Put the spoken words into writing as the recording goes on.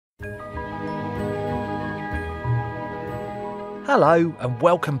Hello and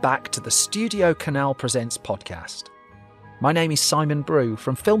welcome back to the STUDIOCANAL Presents podcast. My name is Simon Brew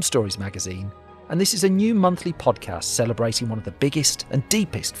from Film Stories magazine, and this is a new monthly podcast celebrating one of the biggest and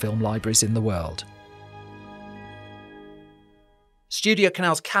deepest film libraries in the world.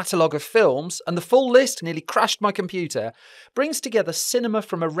 STUDIOCANAL's catalogue of films, and the full list nearly crashed my computer, brings together cinema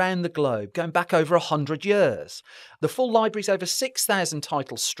from around the globe, going back over 100 years. The full library's over 6,000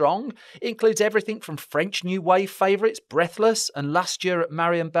 titles strong. It includes everything from French New Wave favourites Breathless and Last Year at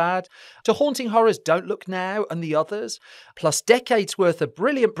Marienbad, to haunting horrors Don't Look Now and the others, plus decades worth of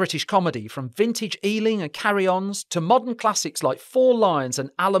brilliant British comedy from vintage Ealing and Carry-Ons to modern classics like Four Lions and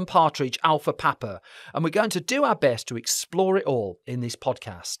Alan Partridge Alpha Papa, and we're going to do our best to explore it all in this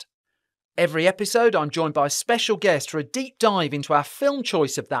podcast. Every episode I'm joined by a special guest for a deep dive into our film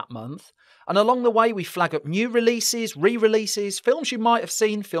choice of that month, and along the way we flag up new releases, re-releases, films you might have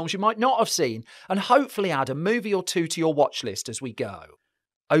seen, films you might not have seen, and hopefully add a movie or two to your watch list as we go.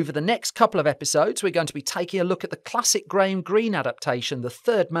 Over the next couple of episodes we're going to be taking a look at the classic Graham Greene adaptation The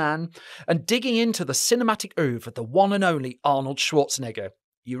Third Man, and digging into the cinematic oeuvre of the one and only Arnold Schwarzenegger.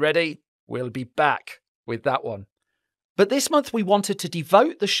 You ready? We'll be back with that one. But this month we wanted to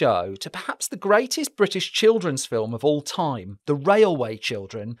devote the show to perhaps the greatest British children's film of all time, The Railway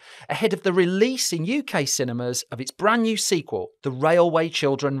Children, ahead of the release in UK cinemas of its brand new sequel, The Railway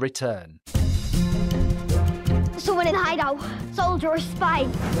Children Return. Someone in hideout, soldier or spy.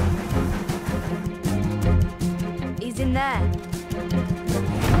 He's in there.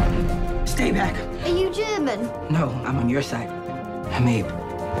 Stay back. Are you German? No, I'm on your side. I'm Abe.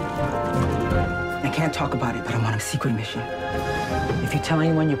 I can't talk about it, but I'm on a secret mission. If you tell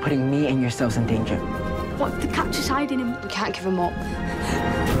anyone, you're putting me and yourselves in danger. What if the capture's hiding him? We can't give him up.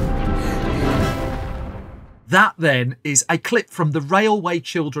 That then is a clip from The Railway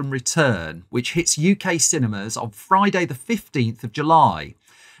Children Return, which hits UK cinemas on Friday the 15th of July.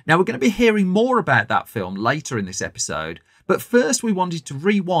 Now we're going to be hearing more about that film later in this episode, but first we wanted to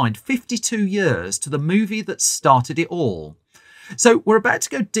rewind 52 years to the movie that started it all. So we're about to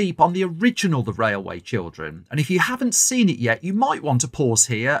go deep on the original The Railway Children, and if you haven't seen it yet, you might want to pause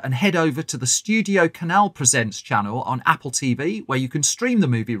here and head over to the STUDIOCANAL Presents channel on Apple TV, where you can stream the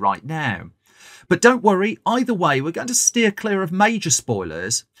movie right now. But don't worry, either way, we're going to steer clear of major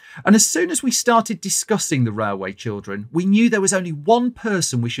spoilers. And as soon as we started discussing The Railway Children, we knew there was only one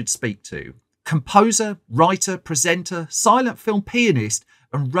person we should speak to. Composer, writer, presenter, silent film pianist,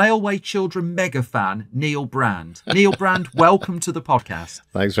 and Railway Children mega fan, Neil Brand. Neil Brand, welcome to the podcast.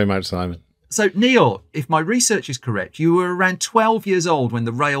 Thanks very much, Simon. So, Neil, if my research is correct, you were around 12 years old when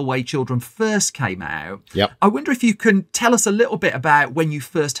The Railway Children first came out. Yep. I wonder if you can tell us a little bit about when you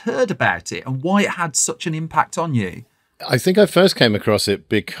first heard about it and why it had such an impact on you. I think I first came across it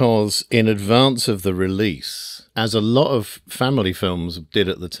because in advance of the release, as a lot of family films did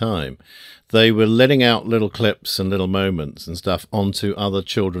at the time, they were letting out little clips and little moments and stuff onto other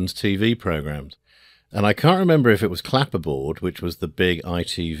children's TV programs. And I can't remember if it was Clapperboard, which was the big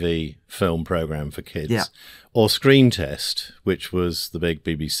ITV film program for kids, or Screen Test, which was the big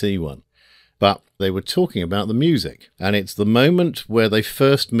BBC one. But they were talking about the music. And it's the moment where they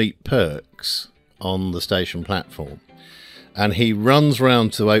first meet Perks on the station platform. And he runs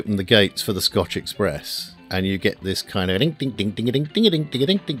round to open the gates for the Scotch Express. And you get this kind of ding, ding, ding, ding, ding, ding, ding, ding,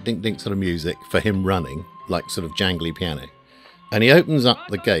 ding, ding, ding, ding sort of music for him running, like sort of jangly piano. And he opens up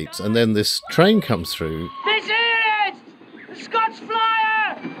the gates, and then this train comes through. This is it! The Scots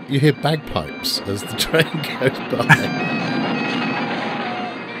Flyer! You hear bagpipes as the train goes by.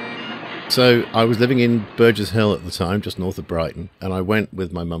 So I was living in Burgess Hill at the time, just north of Brighton, and I went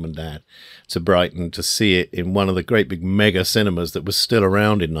with my mum and dad to Brighton to see it in one of the great big mega cinemas that was still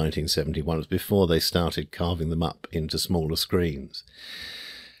around in 1971. It was before they started carving them up into smaller screens.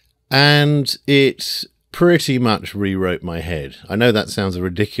 And it pretty much rewrote my head. I know that sounds a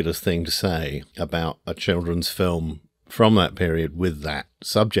ridiculous thing to say about a children's film from that period with that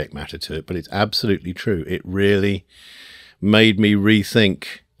subject matter to it, but it's absolutely true. It really made me rethink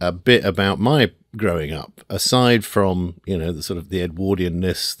a bit about my growing up, aside from, you know, the sort of the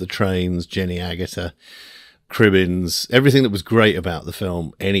Edwardianness, the trains, Jenny Agutter, Cribbins, everything that was great about the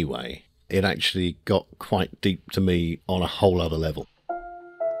film anyway. It actually got quite deep to me on a whole other level.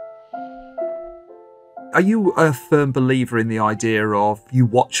 Are you a firm believer in the idea of you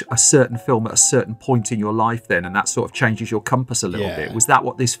watch a certain film at a certain point in your life then, and that sort of changes your compass a little bit? Was that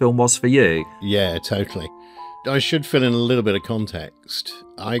what this film was for you? Yeah, totally. I should fill in a little bit of context.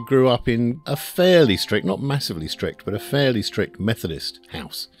 I grew up in a fairly strict, not massively strict, but a fairly strict Methodist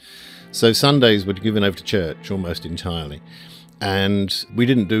house. So Sundays were given over to church almost entirely. And we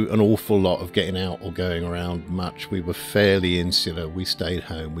didn't do an awful lot of getting out or going around much. We were fairly insular. We stayed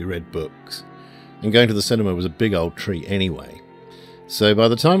home. We read books. And going to the cinema was a big old treat anyway. So by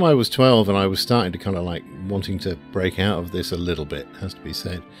the time I was 12 and I was starting to kind of like wanting to break out of this a little bit, has to be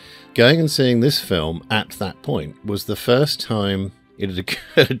said, going and seeing this film at that point was the first time it had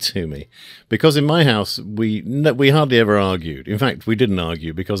occurred to me. Because in my house, we hardly ever argued. In fact, we didn't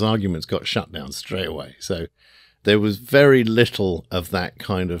argue because arguments got shut down straight away. So there was very little of that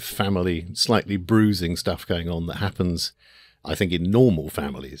kind of family, slightly bruising stuff going on that happens, I think, in normal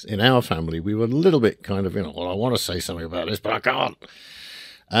families. In our family, we were a little bit kind of, well, I want to say something about this, but I can't.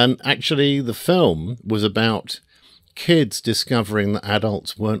 And actually, the film was about kids discovering that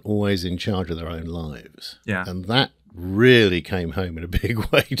adults weren't always in charge of their own lives. Yeah. And that really came home in a big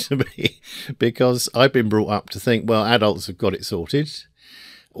way to me, because I've been brought up to think, well, adults have got it sorted.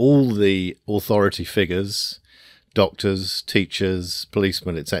 All the authority figures, doctors, teachers,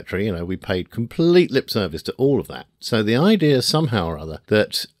 policemen, etc., we paid complete lip service to all of that. So the idea somehow or other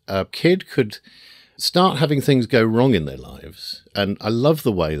that a kid could start having things go wrong in their lives, and I love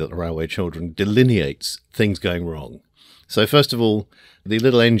the way that The Railway Children delineates things going wrong. So first of all, the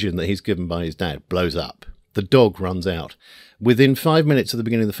little engine that he's given by his dad blows up. The dog runs out. Within 5 minutes of the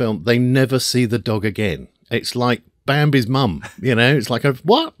beginning of the film, they never see the dog again. It's like Bambi's mum, It's like,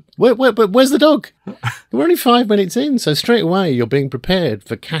 what? Where's the dog? We're only 5 minutes in, so straight away you're being prepared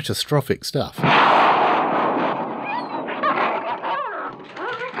for catastrophic stuff. You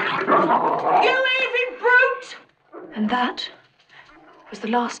leaving, brute? And that was the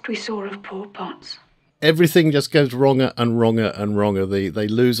last we saw of poor Potts. Everything just goes wronger and wronger and wronger. They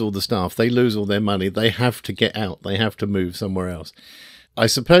lose all the staff. They lose all their money. They have to get out. They have to move somewhere else. I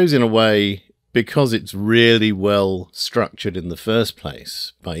suppose in a way, because it's really well structured in the first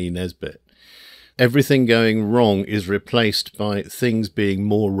place by E. Nesbitt, everything going wrong is replaced by things being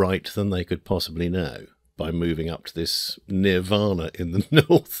more right than they could possibly know, by moving up to this nirvana in the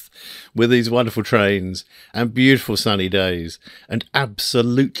north with these wonderful trains and beautiful sunny days and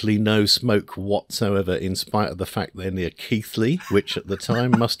absolutely no smoke whatsoever, in spite of the fact they're near Keighley, which at the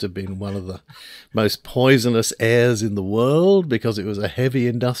time must have been one of the most poisonous airs in the world because it was a heavy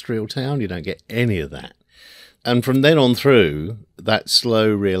industrial town. You don't get any of that. And from then on through, that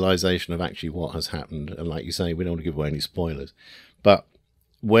slow realization of actually what has happened, and like you say, we don't want to give away any spoilers, but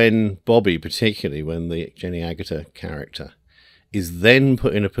when Bobby, particularly when the Jenny Agutter character, is then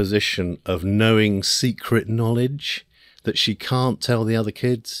put in a position of knowing secret knowledge that she can't tell the other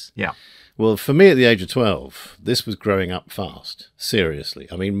kids. Yeah. Well, for me at the age of 12, this was growing up fast, seriously.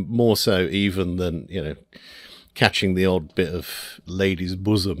 I mean, more so even than, catching the odd bit of lady's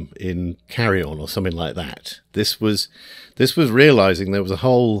bosom in Carry On or something like that. This was realizing there was a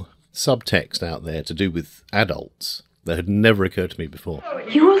whole subtext out there to do with adults that had never occurred to me before.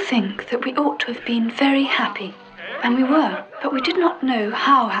 You will think that we ought to have been very happy, and we were, but we did not know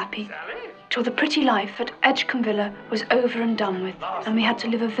how happy, till the pretty life at Edgecombe Villa was over and done with, and we had to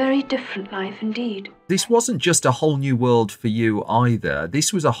live a very different life indeed. This wasn't just a whole new world for you either.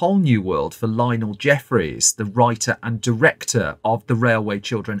 This was a whole new world for Lionel Jeffries, the writer and director of the Railway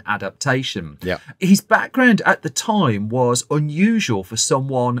Children adaptation. Yeah. His background at the time was unusual for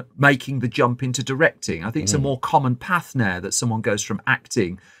someone making the jump into directing. I think it's a more common path now that someone goes from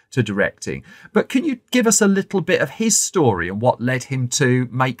acting to directing. But can you give us a little bit of his story and what led him to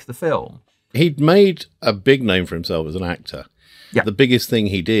make the film? He'd made a big name for himself as an actor. Yeah. The biggest thing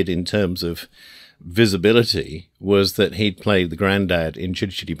he did in terms of visibility was that he'd played the granddad in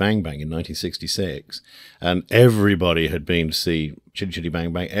Chitty Chitty Bang Bang in 1966, and everybody had been to see Chitty Chitty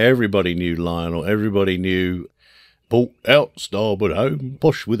Bang Bang. Everybody knew Lionel. Everybody knew Port Out, Starboard Home,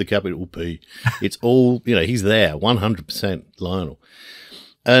 Posh with a capital P. It's all, he's there, 100% Lionel.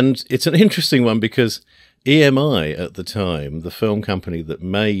 And it's an interesting one because EMI at the time, the film company that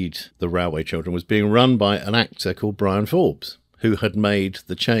made The Railway Children, was being run by an actor called Brian Forbes, who had made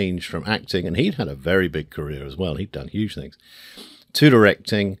the change from acting, and he'd had a very big career as well, he'd done huge things, to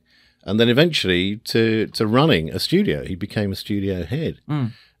directing, and then eventually to running a studio. He became a studio head.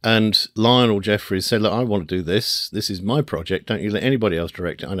 And Lionel Jeffries said, look, I want to do this. This is my project. Don't you let anybody else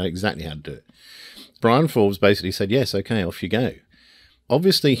direct it. I know exactly how to do it. Brian Forbes basically said, yes, okay, off you go.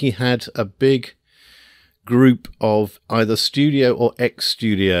 Obviously, he had a big group of either studio or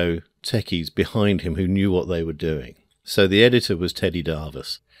ex-studio techies behind him who knew what they were doing. So the editor was Teddy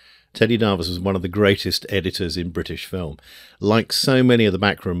Darvis. Teddy Darvis was one of the greatest editors in British film. Like so many of the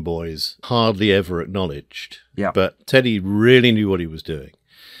backroom boys, hardly ever acknowledged. Yeah. But Teddy really knew what he was doing.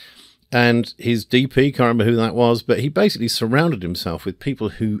 And his DP, can't remember who that was, but he basically surrounded himself with people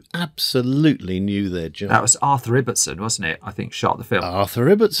who absolutely knew their job. That was Arthur Ibbotson, wasn't it? I think shot the film. Arthur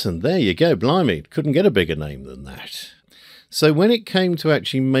Ibbotson, there you go, blimey. Couldn't get a bigger name than that. So when it came to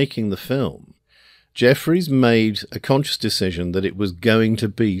actually making the film, Jeffries made a conscious decision that it was going to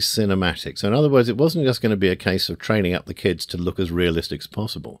be cinematic. So in other words, it wasn't just going to be a case of training up the kids to look as realistic as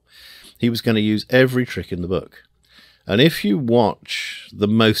possible. He was going to use every trick in the book. And if you watch the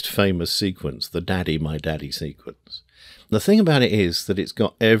most famous sequence, the Daddy, My Daddy sequence, the thing about it is that it's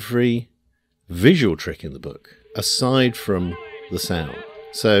got every visual trick in the book, aside from the sound.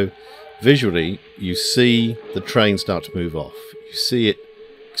 So visually, you see the train start to move off. You see it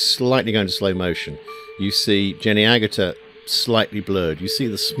slightly going to slow motion. You see Jenny Agutter slightly blurred. You see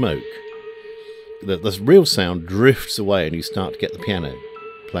the smoke. The real sound drifts away and you start to get the piano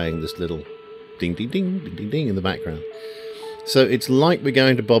playing this little ding, ding, ding, ding, ding, ding in the background. So it's like we're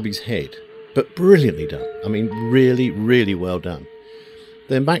going to Bobby's head, but brilliantly done. I mean, really, really well done.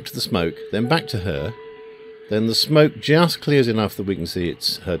 Then back to the smoke, then back to her. Then the smoke just clears enough that we can see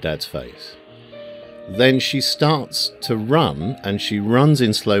it's her dad's face. Then she starts to run, and she runs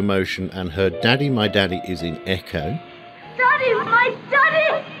in slow motion, and her Daddy, My Daddy is in echo. Daddy, my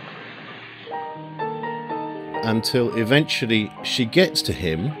daddy! Until eventually she gets to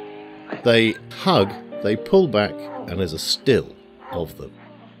him, they hug, they pull back, and there's a still of them.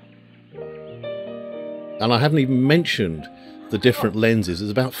 And I haven't even mentioned the different lenses.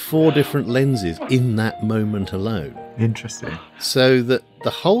 There's about 4 different lenses in that moment alone. Interesting. So that the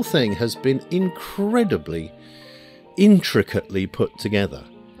whole thing has been incredibly, intricately put together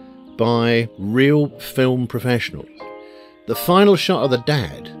by real film professionals. The final shot of the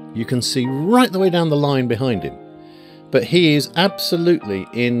dad, you can see right the way down the line behind him. But he is absolutely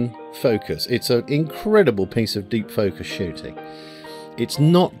in focus. It's an incredible piece of deep focus shooting. It's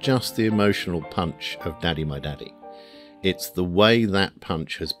not just the emotional punch of Daddy, My Daddy. It's the way that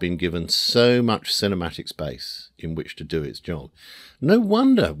punch has been given so much cinematic space in which to do its job. No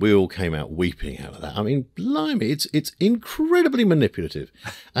wonder we all came out weeping out of that. I mean, blimey, it's incredibly manipulative,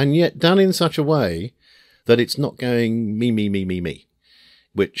 and yet done in such a way that it's not going me, me, me, me, me,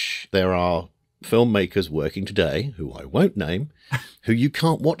 which there are filmmakers working today, who I won't name, who you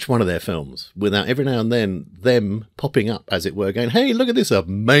can't watch one of their films without every now and then them popping up, as it were, going, hey, look at this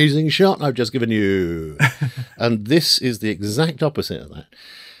amazing shot I've just given you. And this is the exact opposite of that.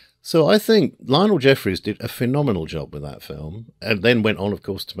 So I think Lionel Jeffries did a phenomenal job with that film, and then went on, of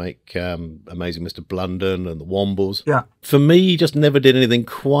course, to make Amazing Mr. Blunden and The Wombles. Yeah. For me, he just never did anything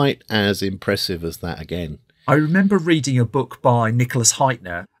quite as impressive as that again. I remember reading a book by Nicholas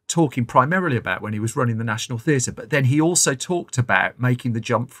Heitner talking primarily about when he was running the National Theatre, but then he also talked about making the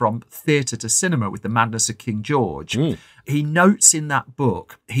jump from theatre to cinema with The Madness of King George. He notes in that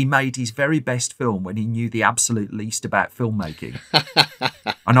book he made his very best film when he knew the absolute least about filmmaking.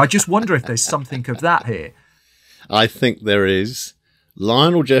 And I just wonder if there's something of that here. I think there is.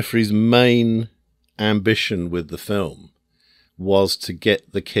 Lionel Jeffries' main ambition with the film was to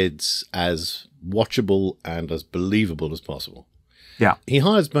get the kids as watchable and as believable as possible. Yeah. He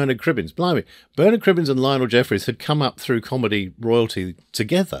hires Bernard Cribbins. Blimey, Bernard Cribbins and Lionel Jeffries had come up through comedy royalty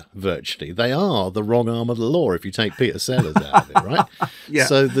together, virtually. They are the wrong arm of the law if you take Peter Sellers out of it, right? Yeah.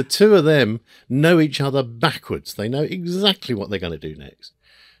 So the two of them know each other backwards. They know exactly what they're going to do next.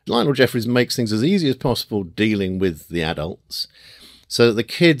 Lionel Jeffries makes things as easy as possible dealing with the adults so that the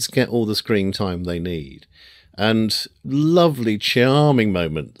kids get all the screen time they need. And lovely, charming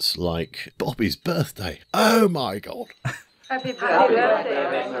moments like Bobby's birthday. Oh, my God. Happy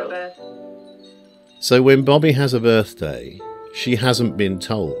birthday. So when Bobby has a birthday, she hasn't been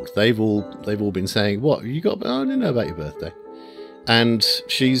told. They've all been saying, what, you got, oh, I didn't know about your birthday. And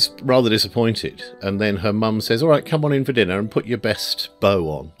she's rather disappointed. And then her mum says, all right, come on in for dinner and put your best bow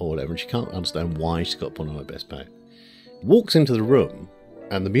on, or whatever. And she can't understand why she's got to put on her best bow. Walks into the room,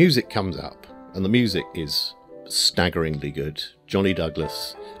 and the music comes up. And the music is staggeringly good. Johnny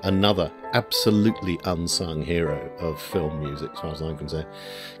Douglas, another absolutely unsung hero of film music, as far as I'm concerned.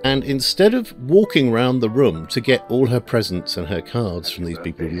 And instead of walking around the room to get all her presents and her cards from these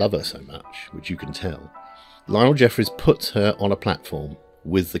people who love her so much, which you can tell, Lionel Jeffries puts her on a platform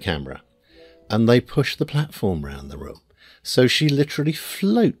with the camera, and they push the platform round the room. So she literally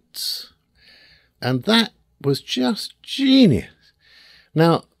floats. And that was just genius.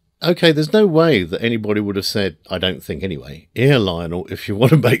 Now, okay, there's no way that anybody would have said, I don't think anyway, here, Lionel, if you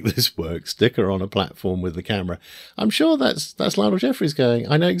want to make this work, stick her on a platform with the camera. I'm sure that's Lionel Jeffries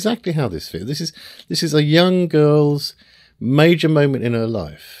going, I know exactly how this feels. This is a young girl's major moment in her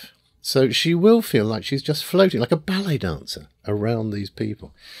life. So she will feel like she's just floating, like a ballet dancer, around these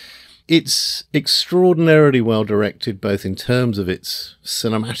people. It's extraordinarily well directed, both in terms of its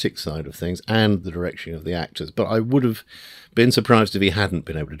cinematic side of things and the direction of the actors. But I would have been surprised if he hadn't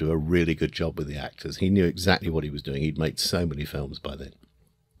been able to do a really good job with the actors. He knew exactly what he was doing. He'd made so many films by then.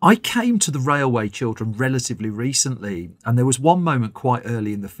 I came to the Railway Children relatively recently, and there was one moment quite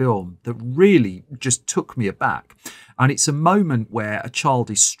early in the film that really just took me aback. And it's a moment where a child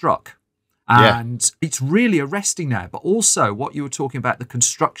is struck. And it's really arresting now. But also what you were talking about, the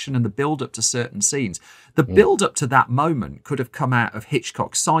construction and the build-up to certain scenes. The build-up to that moment could have come out of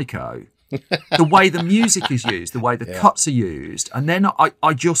Hitchcock's Psycho. The way the music is used, the way the cuts are used. And then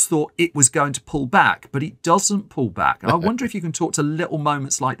I just thought it was going to pull back, but it doesn't pull back. And I wonder if you can talk to little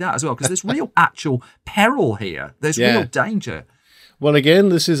moments like that as well, because there's real actual peril here. There's real danger. Well, again,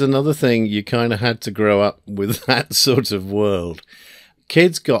 this is another thing. You kind of had to grow up with that sort of world.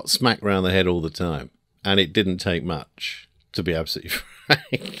 Kids got smacked around the head all the time, and it didn't take much, to be absolutely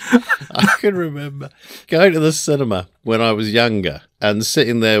frank. I can remember going to the cinema when I was younger and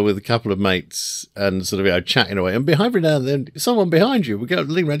sitting there with a couple of mates and sort of chatting away. And every now and then, someone behind you would go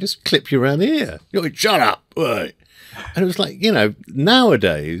lean around, just clip you around the ear. You're like, shut up! Right. And it was like,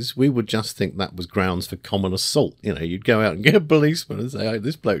 nowadays we would just think that was grounds for common assault. You'd go out and get a policeman and say, oh,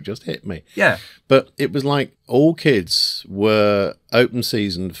 this bloke just hit me. Yeah. But it was like all kids were open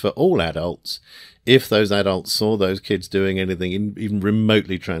season for all adults if those adults saw those kids doing anything even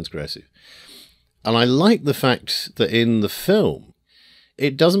remotely transgressive. And I like the fact that in the film,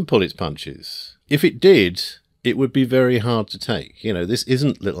 it doesn't pull its punches. If it did, it would be very hard to take. This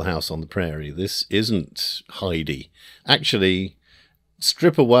isn't Little House on the Prairie. This isn't Heidi. Actually,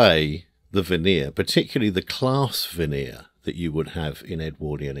 strip away the veneer, particularly the class veneer that you would have in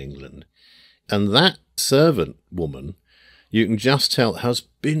Edwardian England. And that servant woman, you can just tell, has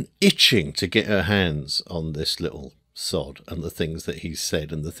been itching to get her hands on this little sod and the things that he's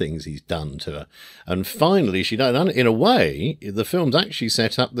said and the things he's done to her. And finally, she done it. In a way, the film's actually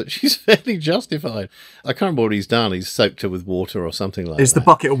set up that she's fairly justified. I can't remember what he's done. He's soaked her with water or something like that. It's the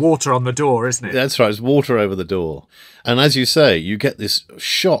bucket of water on the door, isn't it? That's right. It's water over the door. And as you say, you get this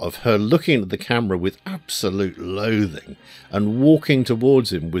shot of her looking at the camera with absolute loathing and walking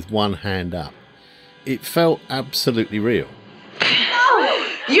towards him with one hand up. It felt absolutely real.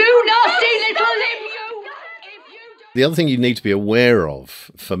 Oh, you nasty little limb! The other thing you need to be aware of,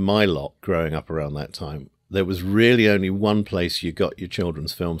 for my lot growing up around that time, there was really only one place you got your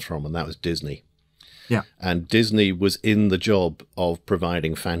children's films from, and that was Disney. Yeah. And Disney was in the job of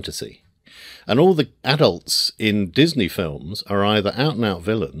providing fantasy. And all the adults in Disney films are either out-and-out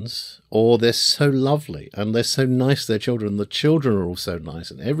villains, or they're so lovely, and they're so nice to their children. The children are all so nice,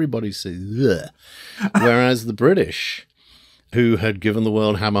 and everybody says, ugh. Whereas the British, who had given the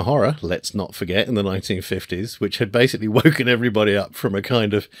world Hammer horror, let's not forget, in the 1950s, which had basically woken everybody up from a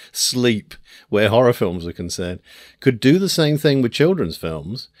kind of sleep where horror films were concerned, could do the same thing with children's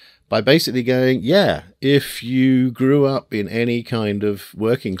films by basically going, yeah, if you grew up in any kind of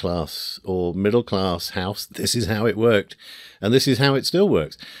working class or middle class house, this is how it worked, and this is how it still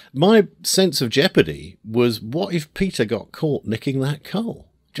works. My sense of jeopardy was, what if Peter got caught nicking that coal?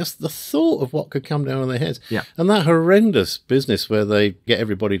 Just the thought of what could come down on their heads. Yeah. And that horrendous business where they get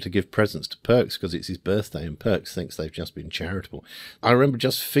everybody to give presents to Perks because it's his birthday and Perks thinks they've just been charitable. I remember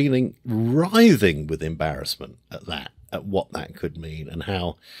just feeling writhing with embarrassment at what that could mean and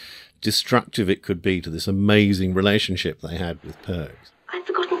how destructive it could be to this amazing relationship they had with Perks. I've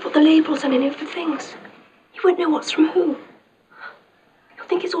forgotten to put the labels on any of the things. You won't know what's from who. You'll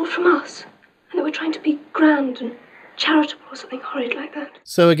think it's all from us, and that we're trying to be grand and charitable or something horrid like that.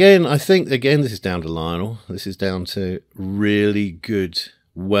 So again, I think, this is down to Lionel. This is down to really good,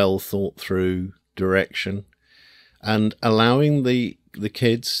 well thought through direction and allowing the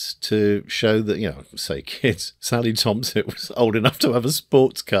kids to show that, say kids, Sally Thompson was old enough to have a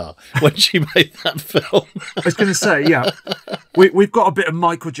sports car when she made that film. I was going to say, yeah, we've got a bit of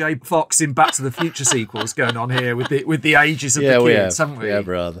Michael J. Fox in Back to the Future sequels going on here with the ages of the kids, haven't we? Yeah,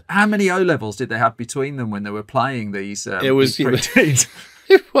 rather. How many O-levels did they have between them when they were playing these? It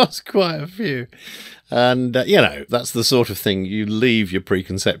was quite a few. And, that's the sort of thing, you leave your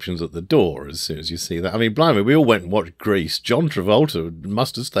preconceptions at the door as soon as you see that. I mean, blimey, we all went and watched Grease. John Travolta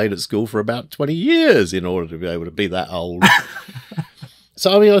must have stayed at school for about 20 years in order to be able to be that old.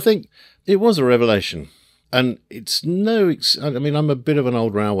 So, I think it was a revelation. And it's I'm a bit of an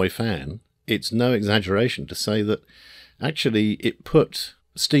old railway fan. It's no exaggeration to say that actually it put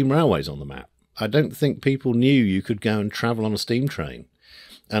steam railways on the map. I don't think people knew you could go and travel on a steam train.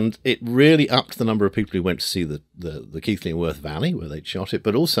 And it really upped the number of people who went to see the Keighley and Worth Valley, where they'd shot it,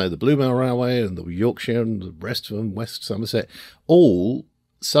 but also the Bluebell Railway and the Yorkshire and the rest of them, West Somerset, all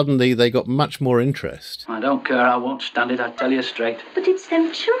suddenly they got much more interest. I don't care, I won't stand it, I tell you straight. But it's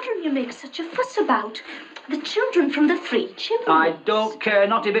them children you make such a fuss about. The children from the 3 chimneys. I don't care,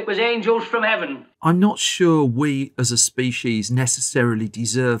 not if it was angels from heaven. I'm not sure we as a species necessarily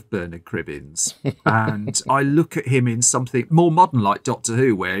deserve Bernard Cribbins. And I look at him in something more modern like Doctor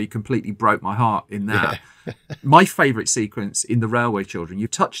Who, where he completely broke my heart in that. Yeah. My favourite sequence in The Railway Children,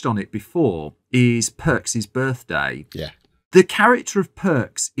 you've touched on it before, is Perks's birthday. Yeah. The character of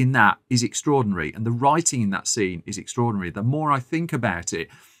Perks in that is extraordinary, and the writing in that scene is extraordinary. The more I think about it,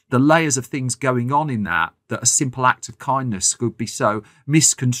 the layers of things going on in that a simple act of kindness could be so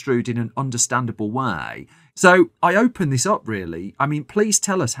misconstrued in an understandable way. So I open this up, really. I mean, please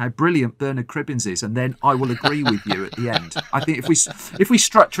tell us how brilliant Bernard Cribbins is, and then I will agree with you at the end. I think if we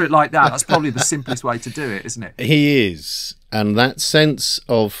structure it like that, that's probably the simplest way to do it, isn't it? He is. And that sense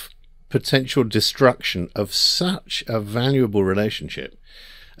of potential destruction of such a valuable relationship.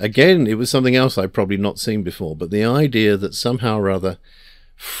 Again, it was something else I'd probably not seen before, but the idea that somehow or other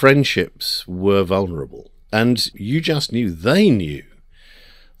friendships were vulnerable. And you just knew, they knew,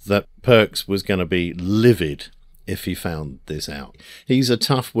 that Perks was going to be livid if he found this out. He's a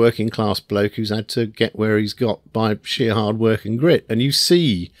tough working class bloke who's had to get where he's got by sheer hard work and grit. And you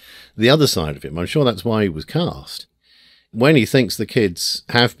see the other side of him. I'm sure that's why he was cast. When he thinks the kids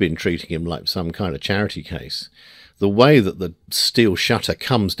have been treating him like some kind of charity case, the way that the steel shutter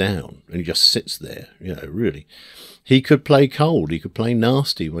comes down and he just sits there, really, he could play cold, he could play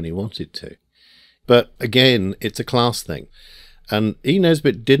nasty when he wanted to. But again, it's a class thing. And E.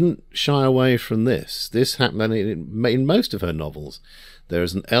 Nesbit didn't shy away from this. This happened in most of her novels. There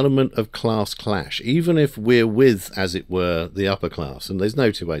is an element of class clash, even if we're with, as it were, the upper class. And there's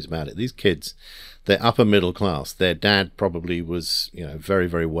no two ways about it. These kids, they're upper middle class. Their dad probably was, very,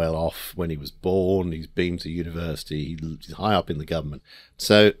 very well off when he was born. He's been to university. He's high up in the government.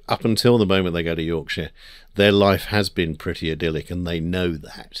 So up until the moment they go to Yorkshire, their life has been pretty idyllic, and they know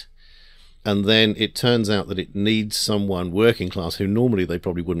that. And then it turns out that it needs someone working class who normally they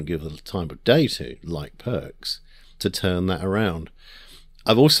probably wouldn't give the time of day to, like Perks, to turn that around.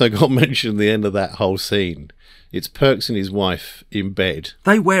 I've also got mentioned the end of that whole scene. It's Perks and his wife in bed.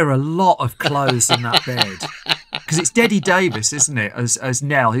 They wear a lot of clothes in that bed. Because it's Debbie Davis, isn't it, as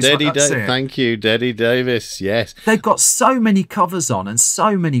Nell? Thank you, Debbie Davis, yes. They've got so many covers on and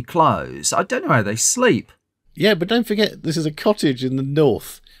so many clothes. I don't know how they sleep. Yeah, but don't forget, this is a cottage in the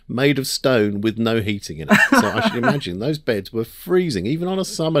north, made of stone with no heating in it. So I should imagine those beds were freezing, even on a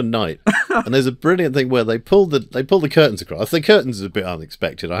summer night. And there's a brilliant thing where they pull the curtains across. The curtains is a bit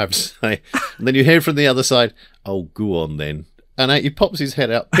unexpected, I have to say. And then you hear from the other side, "Oh, go on then." And he pops his head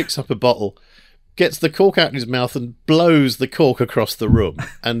out, picks up a bottle, gets the cork out in his mouth and blows the cork across the room.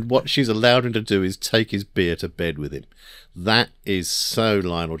 And what she's allowed him to do is take his beer to bed with him. That is so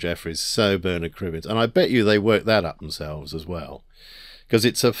Lionel Jeffries, so Bernard Cribbins. And I bet you they worked that up themselves as well. Because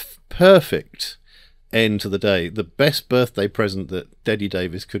it's a perfect end to the day. The best birthday present that Debbie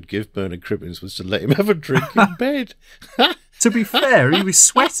Davis could give Bernard Cribbins was to let him have a drink in bed. To be fair, he was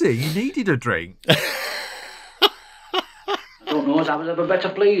sweating. He needed a drink. I don't know as I was ever better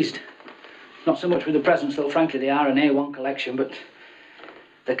pleased. Not so much with the presents, though frankly they are an A1 collection, but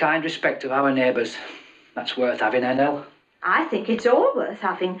the kind respect of our neighbours. That's worth having, Nell. I think it's all worth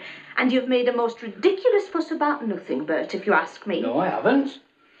having. And you've made a most ridiculous fuss about nothing, Bert, if you ask me. No, I haven't.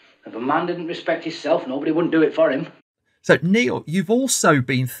 If a man didn't respect himself, nobody wouldn't do it for him. So, Neil, you've also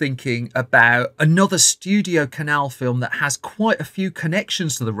been thinking about another STUDIOCANAL film that has quite a few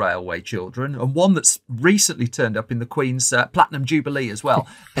connections to the Railway Children, and one that's recently turned up in the Queen's Platinum Jubilee as well,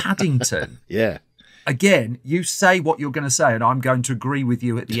 Paddington. Yeah. Again, you say what you're going to say, and I'm going to agree with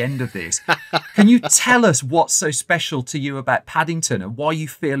you at the end of this. Can you tell us what's so special to you about Paddington and why you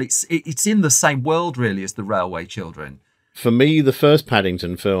feel it's in the same world, really, as the Railway Children? For me, the first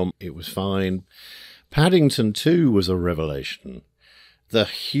Paddington film, it was fine. Paddington 2 was a revelation. The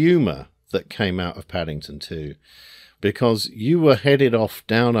humour that came out of Paddington 2, because you were headed off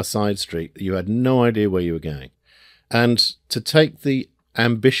down a side street, you had no idea where you were going. And to take the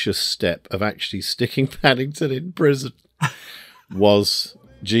ambitious step of actually sticking Paddington in prison was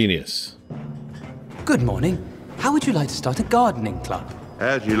genius. Good morning. How would you like to start a gardening club?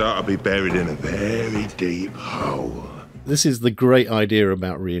 How'd you like to be buried in a very deep hole? This is the great idea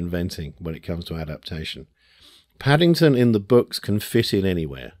about reinventing when it comes to adaptation. Paddington in the books can fit in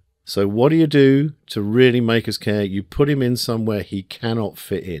anywhere. So what do you do to really make us care? You put him in somewhere he cannot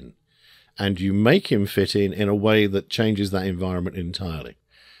fit in. And you make him fit in a way that changes that environment entirely.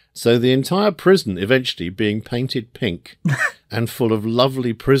 So the entire prison eventually being painted pink and full of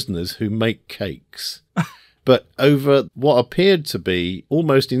lovely prisoners who make cakes. but over what appeared to be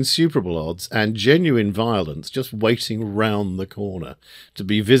almost insuperable odds and genuine violence just waiting round the corner to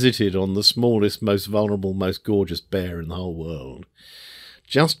be visited on the smallest, most vulnerable, most gorgeous bear in the whole world,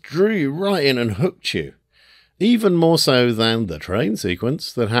 just drew you right in and hooked you. Even more so than the train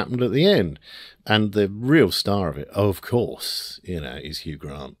sequence that happened at the end. And the real star of it, of course, is Hugh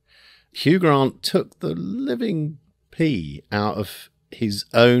Grant. Hugh Grant took the living pea out of his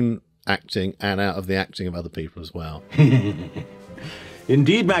own acting and out of the acting of other people as well.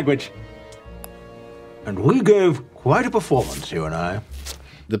 Indeed, Magwitch. And we gave quite a performance, you and I.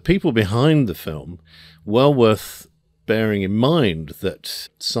 The people behind the film, well worth bearing in mind that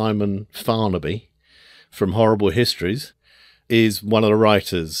Simon Farnaby from Horrible Histories is one of the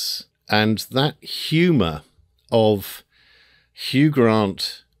writers, and that humour of Hugh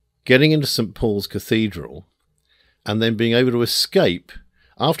Grant getting into St. Paul's Cathedral and then being able to escape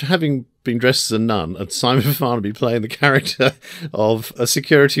after having been dressed as a nun, and Simon Farnaby playing the character of a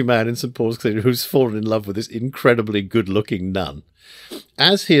security man in St. Paul's Cathedral who's fallen in love with this incredibly good-looking nun.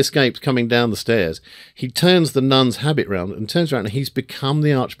 As he escapes coming down the stairs, he turns the nun's habit round and turns around and he's become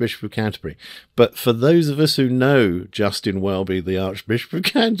the Archbishop of Canterbury. But for those of us who know Justin Welby, the Archbishop of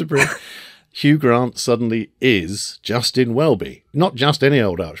Canterbury, Hugh Grant suddenly is Justin Welby. Not just any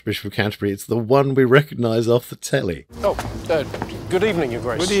old Archbishop of Canterbury, it's the one we recognise off the telly. Oh, good evening, Your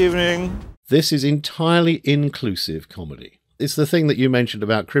Grace. Good evening. This is entirely inclusive comedy. It's the thing that you mentioned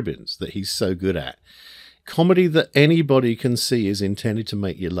about Cribbins that he's so good at. Comedy that anybody can see is intended to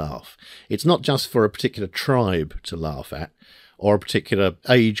make you laugh. It's not just for a particular tribe to laugh at or a particular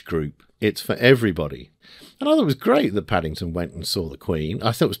age group. It's for everybody. And I thought it was great that Paddington went and saw the Queen.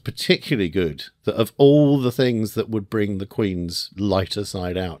 I thought it was particularly good that of all the things that would bring the Queen's lighter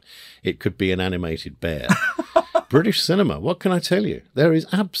side out, it could be an animated bear. British cinema, what can I tell you? There is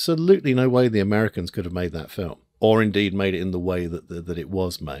absolutely no way the Americans could have made that film, or indeed made it in the way that it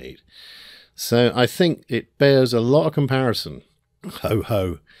was made. So I think it bears a lot of comparison,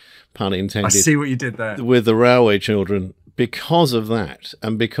 ho, pun intended. I see what you did there. With the Railway Children because of that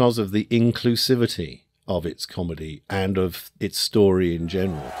and because of the inclusivity of its comedy and of its story in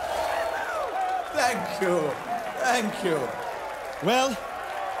general. Thank you. Well,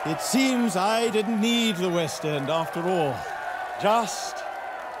 it seems I didn't need the West End after all. Just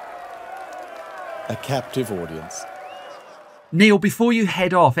a captive audience. Neil, before you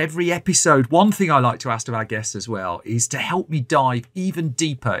head off, every episode, one thing I like to ask of our guests as well is to help me dive even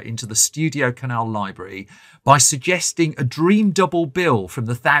deeper into the STUDIOCANAL library by suggesting a dream double bill from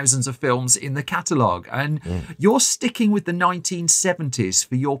the thousands of films in the catalogue. And you're sticking with the 1970s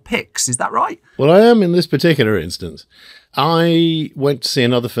for your picks, is that right? Well, I am in this particular instance. I went to see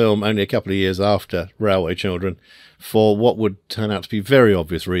another film only a couple of years after Railway Children for what would turn out to be very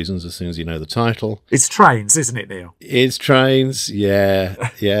obvious reasons as soon as you know the title. It's Trains, isn't it, Neil? It's Trains, yeah.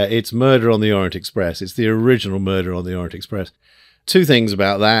 It's Murder on the Orient Express. It's the original Murder on the Orient Express. Two things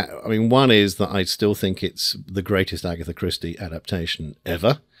about that. I mean, one is that I still think it's the greatest Agatha Christie adaptation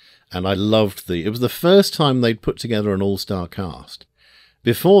ever. And I loved it was the first time they'd put together an all-star cast.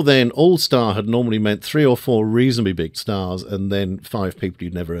 Before then, all-star had normally meant 3 or 4 reasonably big stars and then 5 people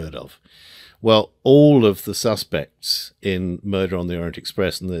you'd never heard of. Well, all of the suspects in Murder on the Orient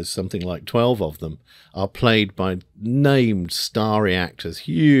Express, and there's something like 12 of them, are played by named starry actors,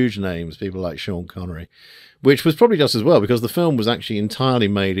 huge names, people like Sean Connery, which was probably just as well because the film was actually entirely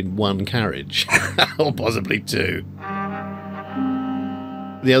made in one carriage, or possibly 2.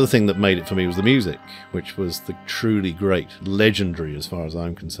 The other thing that made it for me was the music, which was the truly great, legendary, as far as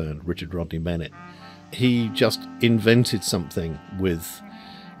I'm concerned, Richard Rodney Bennett. He just invented something with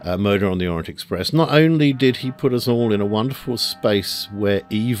Murder on the Orient Express. Not only did he put us all in a wonderful space where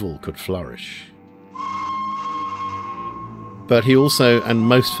evil could flourish, but he also, and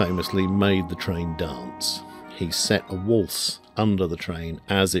most famously, made the train dance. He set a waltz under the train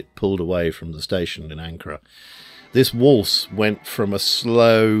as it pulled away from the station in Ankara. This waltz went from a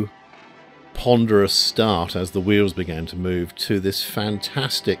slow, ponderous start as the wheels began to move to this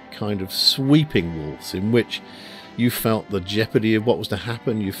fantastic kind of sweeping waltz in which you felt the jeopardy of what was to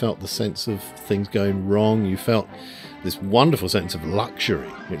happen. You felt the sense of things going wrong. You felt this wonderful sense of luxury.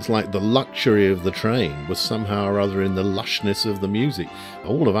 It's like the luxury of the train was somehow or other in the lushness of the music.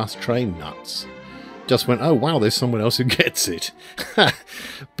 All of us train nuts just went, oh, wow, there's someone else who gets it.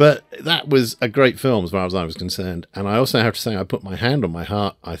 But that was a great film as far as I was concerned. And I also have to say, I put my hand on my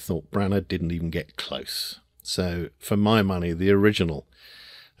heart. I thought Branagh didn't even get close. So for my money, the original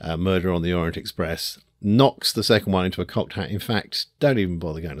Murder on the Orient Express knocks the second one into a cocked hat. In fact, don't even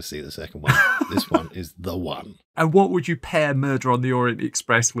bother going to see the second one. This one is the one. And what would you pair Murder on the Orient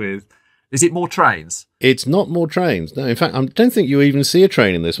Express with? Is it more trains? It's not more trains. No, in fact, I don't think you even see a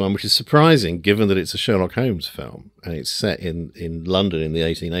train in this one, which is surprising given that it's a Sherlock Holmes film and it's set in London in the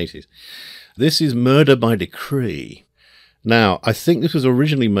 1880s. This is Murder by Decree. Now, I think this was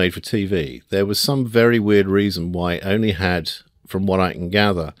originally made for TV. There was some very weird reason why it only had, from what I can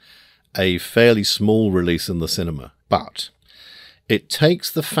gather, a fairly small release in the cinema. But it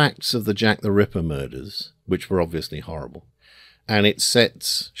takes the facts of the Jack the Ripper murders, which were obviously horrible, and it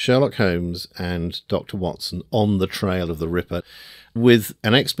sets Sherlock Holmes and Dr. Watson on the trail of the Ripper with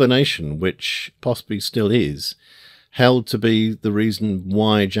an explanation, which possibly still is, held to be the reason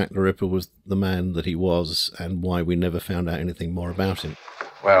why Jack the Ripper was the man that he was and why we never found out anything more about him.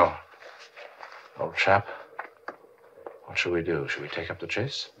 Well, old chap, what shall we do? Shall we take up the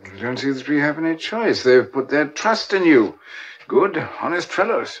chase? I don't see that we have any choice. They've put their trust in you. Good, honest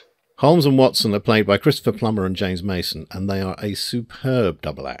fellows. Holmes and Watson are played by Christopher Plummer and James Mason, and they are a superb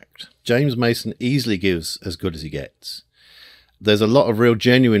double act. James Mason easily gives as good as he gets. There's a lot of real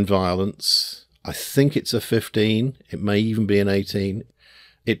genuine violence. I think it's a 15. It may even be an 18.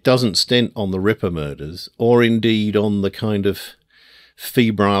 It doesn't stint on the Ripper murders, or indeed on the kind of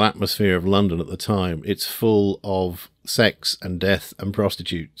febrile atmosphere of London at the time. It's full of sex and death and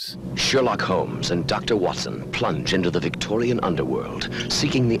prostitutes. Sherlock Holmes and Dr. Watson plunge into the Victorian underworld,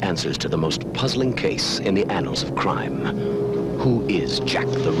 seeking the answers to the most puzzling case in the annals of crime. Who is Jack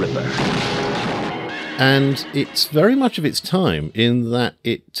the Ripper? And it's very much of its time in that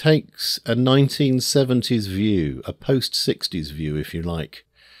it takes a 1970s view, a post-60s view, if you like,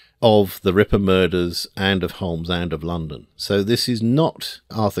 of the Ripper murders and of Holmes and of London. So this is not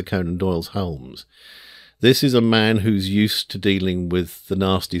Arthur Conan Doyle's Holmes. This is a man who's used to dealing with the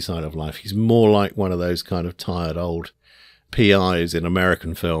nasty side of life. He's more like one of those kind of tired old PIs in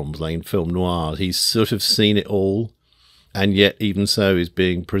American films, like in film noir. He's sort of seen it all, and yet even so is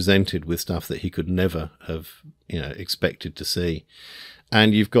being presented with stuff that he could never have, expected to see.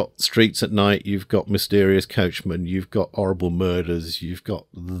 And you've got Streets at Night, you've got Mysterious Coachman, you've got Horrible Murders, you've got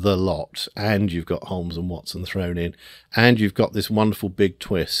The Lot, and you've got Holmes and Watson thrown in, and you've got this wonderful big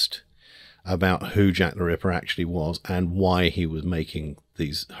twist about who Jack the Ripper actually was and why he was making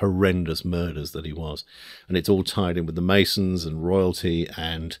these horrendous murders that he was. And it's all tied in with the Masons and royalty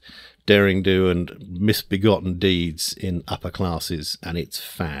and daring do and misbegotten deeds in upper classes, and it's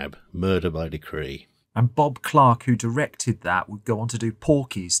fab. Murder by Decree. And Bob Clark, who directed that, would go on to do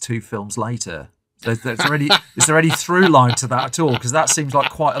Porky's 2 films later. So is there any through line to that at all? Because that seems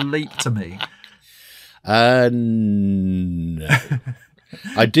like quite a leap to me. No.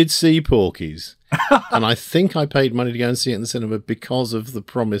 I did see Porky's, and I think I paid money to go and see it in the cinema because of the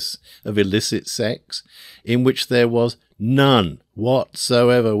promise of illicit sex, in which there was none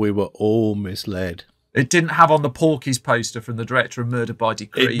whatsoever. We were all misled. It didn't have on the Porky's poster from the director of Murder by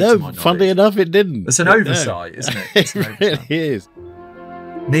Decree. No, funnily enough, it didn't. It's an oversight, isn't it? It's an oversight. It really is.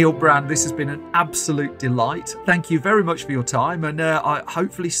 Neil Brand, this has been an absolute delight. Thank you very much for your time, and I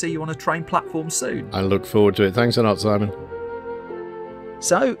hopefully see you on a train platform soon. I look forward to it. Thanks a lot, Simon.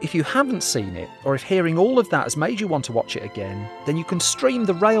 So, if you haven't seen it, or if hearing all of that has made you want to watch it again, then you can stream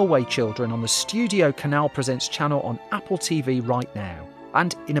The Railway Children on the STUDIOCANAL Presents channel on Apple TV right now.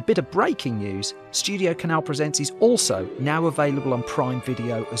 And in a bit of breaking news, STUDIOCANAL Presents is also now available on Prime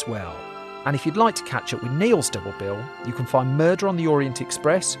Video as well. And if you'd like to catch up with Neil's double bill, you can find Murder on the Orient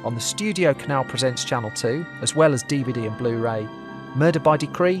Express on the STUDIOCANAL Presents channel 2, as well as DVD and Blu-ray. Murder by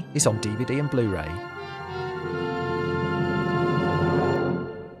Decree is on DVD and Blu-ray.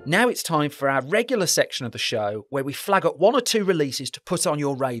 Now it's time for our regular section of the show where we flag up 1 or 2 releases to put on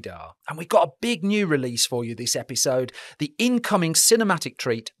your radar. And we've got a big new release for you this episode, the incoming cinematic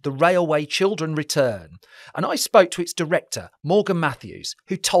treat, The Railway Children Return. And I spoke to its director, Morgan Matthews,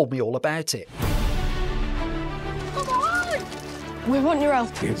 who told me all about it. We want your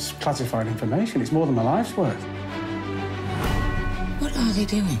help. It's classified information. It's more than my life's worth. What are they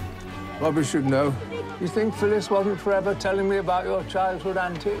doing? Bobby should know. You think Phyllis wasn't forever telling me about your childhood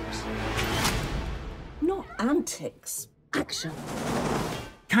antics? Not antics. Action.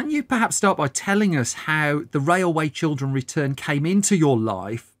 Can you perhaps start by telling us how The Railway Children Return came into your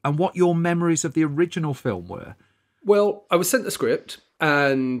life and what your memories of the original film were? Well, I was sent the script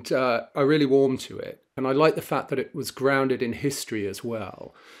and I really warmed to it. And I liked the fact that it was grounded in history as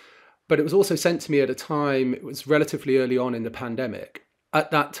well. But it was also sent to me at a time, it was relatively early on in the pandemic.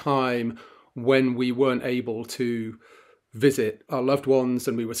 At that time, when we weren't able to visit our loved ones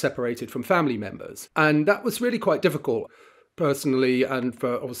and we were separated from family members. And that was really quite difficult personally and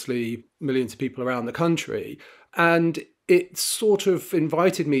for obviously millions of people around the country. And it sort of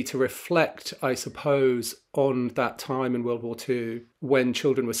invited me to reflect, I suppose, on that time in World War II when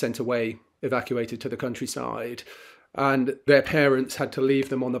children were sent away, evacuated to the countryside, and their parents had to leave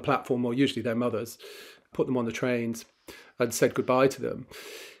them on the platform, or usually their mothers, put them on the trains and said goodbye to them.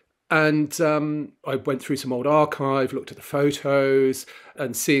 And I went through some old archive, looked at the photos,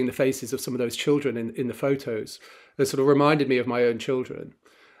 and seeing the faces of some of those children in the photos, it sort of reminded me of my own children.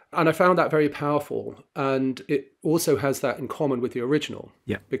 And I found that very powerful. And it also has that in common with the original.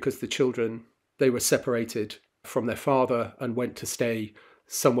 Yeah. Because the children, they were separated from their father and went to stay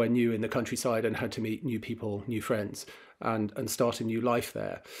somewhere new in the countryside and had to meet new people, new friends, and start a new life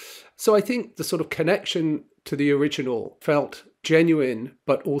there. So I think the sort of connection to the original felt genuine,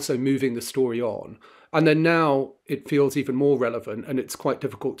 but also moving the story on. And then now it feels even more relevant, and it's quite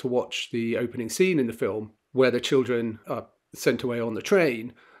difficult to watch the opening scene in the film where the children are sent away on the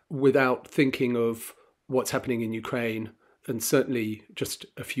train without thinking of what's happening in Ukraine. And certainly just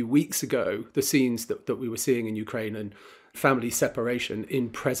a few weeks ago, the scenes that we were seeing in Ukraine and family separation in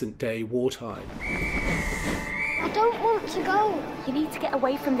present day wartime. I don't want to go. You need to get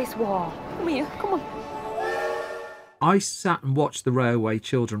away from this war. Come here, come on. I sat and watched the railway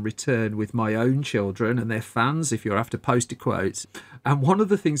children return with my own children and their fans, if you're after poster quotes. And one of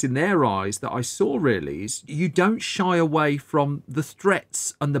the things in their eyes that I saw really is you don't shy away from the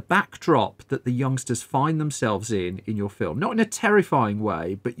threats and the backdrop that the youngsters find themselves in your film. Not in a terrifying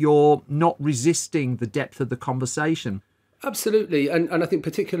way, but you're not resisting the depth of the conversation. Absolutely. And I think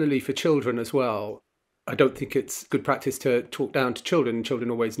particularly for children as well, I don't think it's good practice to talk down to children. Children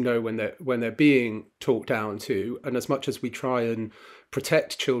always know when they're being talked down to. And as much as we try and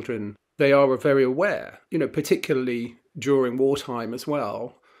protect children, they are very aware, particularly during wartime as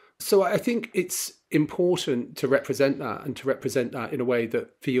well. So I think it's important to represent that, and to represent that in a way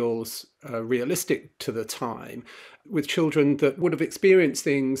that feels realistic to the time, with children that would have experienced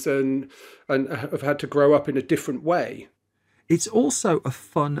things and have had to grow up in a different way. It's also a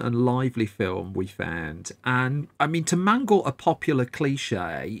fun and lively film, we found. And, I mean, to mangle a popular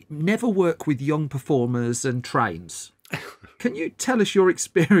cliche, never work with young performers and trains. Can you tell us your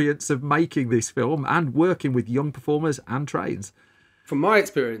experience of making this film and working with young performers and trains? From my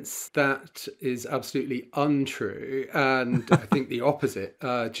experience, that is absolutely untrue. And I think the opposite,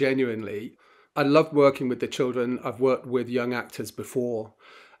 genuinely. I loved working with the children. I've worked with young actors before.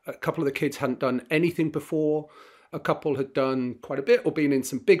 A couple of the kids hadn't done anything before. A couple had done quite a bit or been in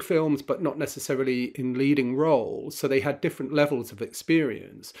some big films, but not necessarily in leading roles. So they had different levels of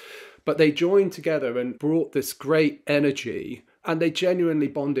experience. But they joined together and brought this great energy, and they genuinely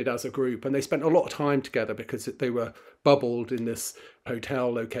bonded as a group. And they spent a lot of time together because they were bubbled in this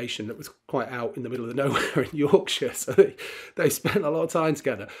hotel location that was quite out in the middle of nowhere in Yorkshire. So they spent a lot of time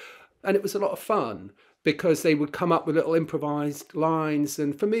together. And it was a lot of fun because they would come up with little improvised lines.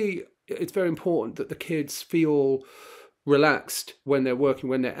 And for me, it's very important that the kids feel relaxed when they're working,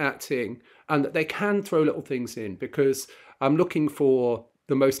 when they're acting, and that they can throw little things in, because I'm looking for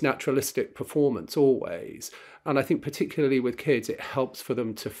the most naturalistic performance always. And I think particularly with kids, it helps for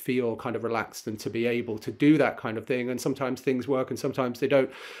them to feel kind of relaxed and to be able to do that kind of thing. And sometimes things work and sometimes they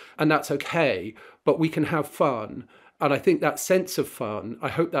don't. And that's okay, but we can have fun. And I think that sense of fun, I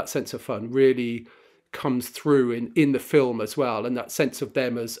hope that sense of fun really comes through in the film as well, and that sense of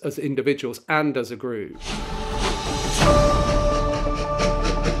them as individuals and as a group.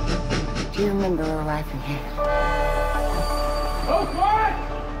 Do you remember arriving here? Oh,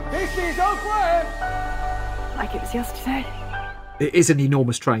 quiet! This is oh, quiet! Like it was yesterday. It is an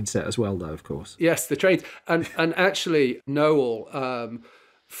enormous train set as well, though, of course. Yes, the trains. And actually, Noel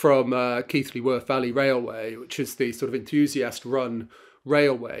from Keighley Worth Valley Railway, which is the sort of enthusiast-run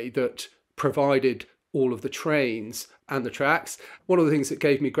railway that provided all of the trains and the tracks. One of the things that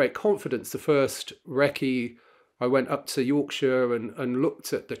gave me great confidence, the first recce, I went up to Yorkshire and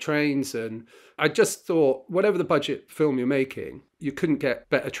looked at the trains, and I just thought, whatever the budget film you're making, you couldn't get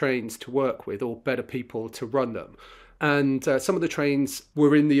better trains to work with or better people to run them. And some of the trains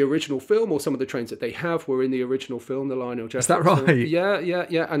were in the original film, or some of the trains that they have were in the original film, the Lionel Jeffries. Is that right? Film.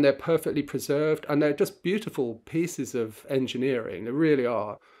 Yeah. And they're perfectly preserved, and they're just beautiful pieces of engineering. They really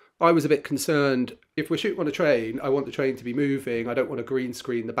are. I was a bit concerned, if we're shooting on a train, I want the train to be moving. I don't want to green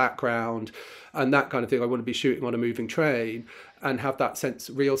screen the background and that kind of thing. I want to be shooting on a moving train and have that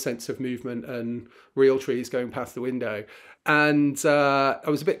real sense of movement and real trees going past the window. And I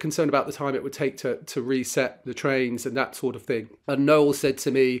was a bit concerned about the time it would take to reset the trains and that sort of thing. And Noel said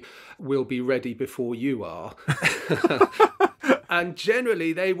to me, "We'll be ready before you are." And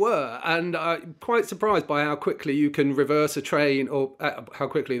generally they were. And I'm quite surprised by how quickly you can reverse a train, or how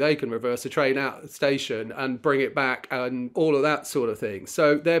quickly they can reverse a train out of the station and bring it back and all of that sort of thing.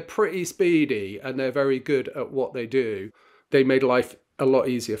 So they're pretty speedy and they're very good at what they do. They made life a lot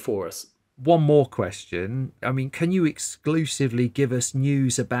easier for us. One more question. I mean, can you exclusively give us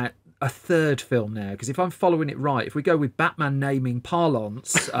news about a third film now? Because if I'm following it right, if we go with Batman naming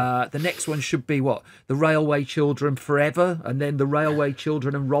parlance, the next one should be what? The Railway Children Forever, and then The Railway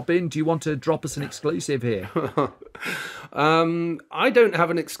Children and Robin. Do you want to drop us an exclusive here? I don't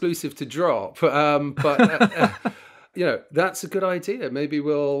have an exclusive to drop, but you know, that's a good idea. Maybe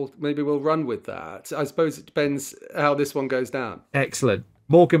we'll run with that. I suppose it depends how this one goes down. Excellent.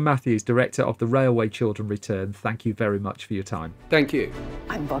 Morgan Matthews, director of The Railway Children Return, thank you very much for your time. Thank you.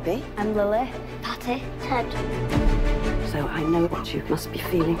 I'm Bobby. I'm Lily. Patty. Ted. So I know what you must be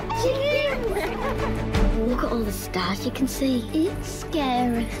feeling. Look at all the stars you can see. It's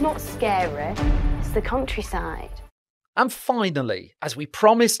scary. It's not scary. It's the countryside. And finally, as we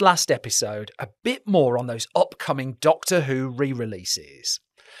promised last episode, a bit more on those upcoming Doctor Who re-releases.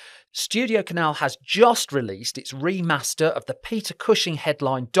 Studio Canal has just released its remaster of the Peter Cushing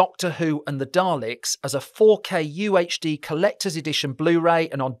headline Doctor Who and the Daleks as a 4K UHD Collector's Edition Blu-ray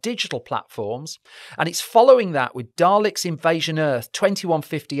and on digital platforms, and it's following that with Daleks Invasion Earth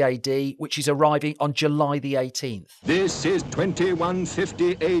 2150 AD, which is arriving on July the 18th. This is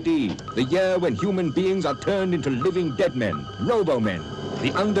 2150 AD, the year when human beings are turned into living dead men, robo-men,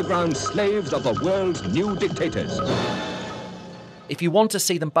 the underground slaves of the world's new dictators. If you want to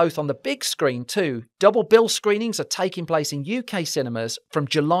see them both on the big screen too, double bill screenings are taking place in UK cinemas from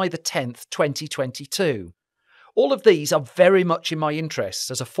July the 10th, 2022. All of these are very much in my interests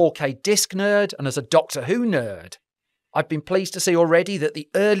as a 4K disc nerd and as a Doctor Who nerd. I've been pleased to see already that the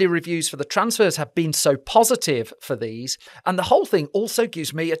early reviews for the transfers have been so positive for these, and the whole thing also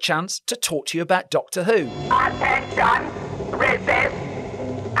gives me a chance to talk to you about Doctor Who. Attention! Resist!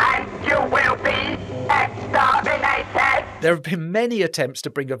 And you will be exterminated! There have been many attempts to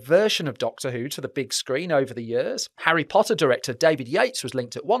bring a version of Doctor Who to the big screen over the years. Harry Potter director David Yates was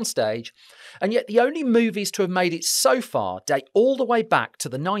linked at one stage, and yet the only movies to have made it so far date all the way back to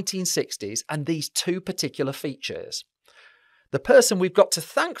the 1960s and these two particular features. The person we've got to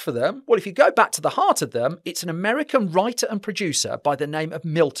thank for them, well, if you go back to the heart of them, it's an American writer and producer by the name of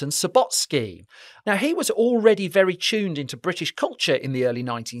Milton Subotsky. Now, he was already very tuned into British culture in the early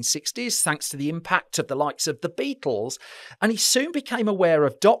 1960s, thanks to the impact of the likes of the Beatles, and he soon became aware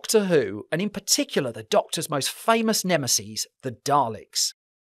of Doctor Who, and in particular the Doctor's most famous nemesis, the Daleks.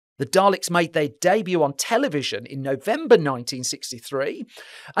 The Daleks made their debut on television in November 1963,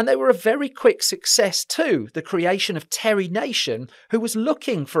 and they were a very quick success too, the creation of Terry Nation, who was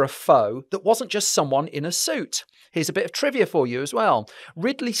looking for a foe that wasn't just someone in a suit. Here's a bit of trivia for you as well.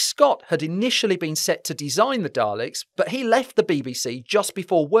 Ridley Scott had initially been set to design the Daleks, but he left the BBC just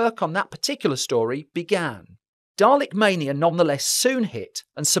before work on that particular story began. Dalek Mania nonetheless soon hit,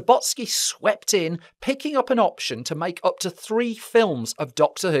 and Subotsky swept in, picking up an option to make up to 3 films of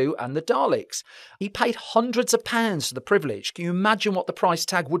Doctor Who and the Daleks. He paid hundreds of pounds for the privilege. Can you imagine what the price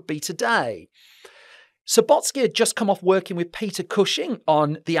tag would be today? Subotsky had just come off working with Peter Cushing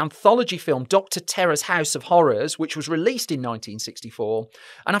on the anthology film Dr. Terror's House of Horrors, which was released in 1964,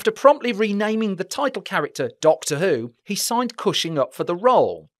 and after promptly renaming the title character Doctor Who, he signed Cushing up for the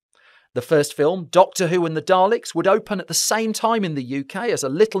role. The first film, Doctor Who and the Daleks, would open at the same time in the UK as a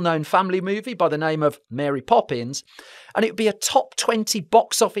little-known family movie by the name of Mary Poppins, and it would be a top 20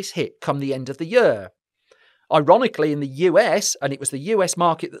 box office hit come the end of the year. Ironically, in the US, and it was the US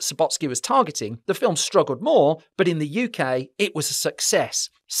market that Subotsky was targeting, the film struggled more, but in the UK, it was a success.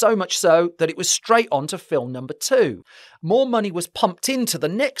 So much so that it was straight on to film number 2. More money was pumped into the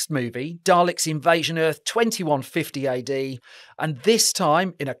next movie, Daleks Invasion Earth 2150 AD, and this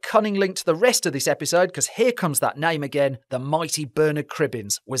time, in a cunning link to the rest of this episode, because here comes that name again, the mighty Bernard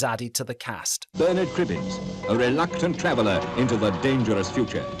Cribbins was added to the cast. Bernard Cribbins, a reluctant traveller into the dangerous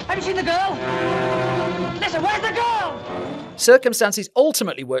future. Have you seen the girl? Listen, where's the girl? Circumstances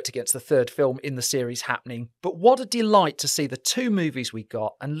ultimately worked against the third film in the series happening, but what a delight to see the 2 movies we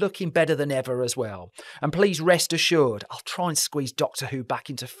got and looking better than ever as well. And please rest assured, I'll try and squeeze Doctor Who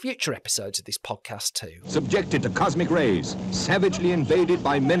back into future episodes of this podcast too. Subjected to cosmic rays, savagely invaded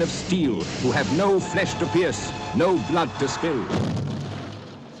by men of steel who have no flesh to pierce, no blood to spill.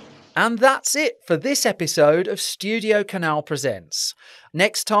 And that's it for this episode of Studio Canal Presents.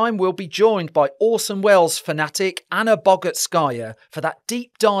 Next time we'll be joined by Orson Welles fanatic Anna Bogart-Skyer for that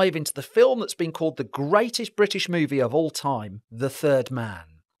deep dive into the film that's been called the greatest British movie of all time, The Third Man.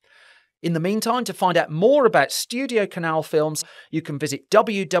 In the meantime, to find out more about Studio Canal films, you can visit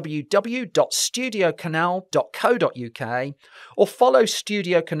www.studiocanal.co.uk or follow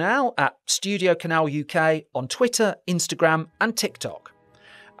Studio Canal at Studio Canal UK on Twitter, Instagram and TikTok.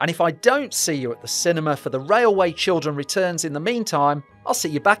 And if I don't see you at the cinema for The Railway Children Returns in the meantime, I'll see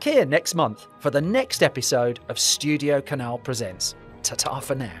you back here next month for the next episode of Studio Canal Presents. Ta-ta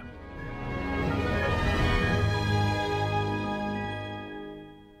for now.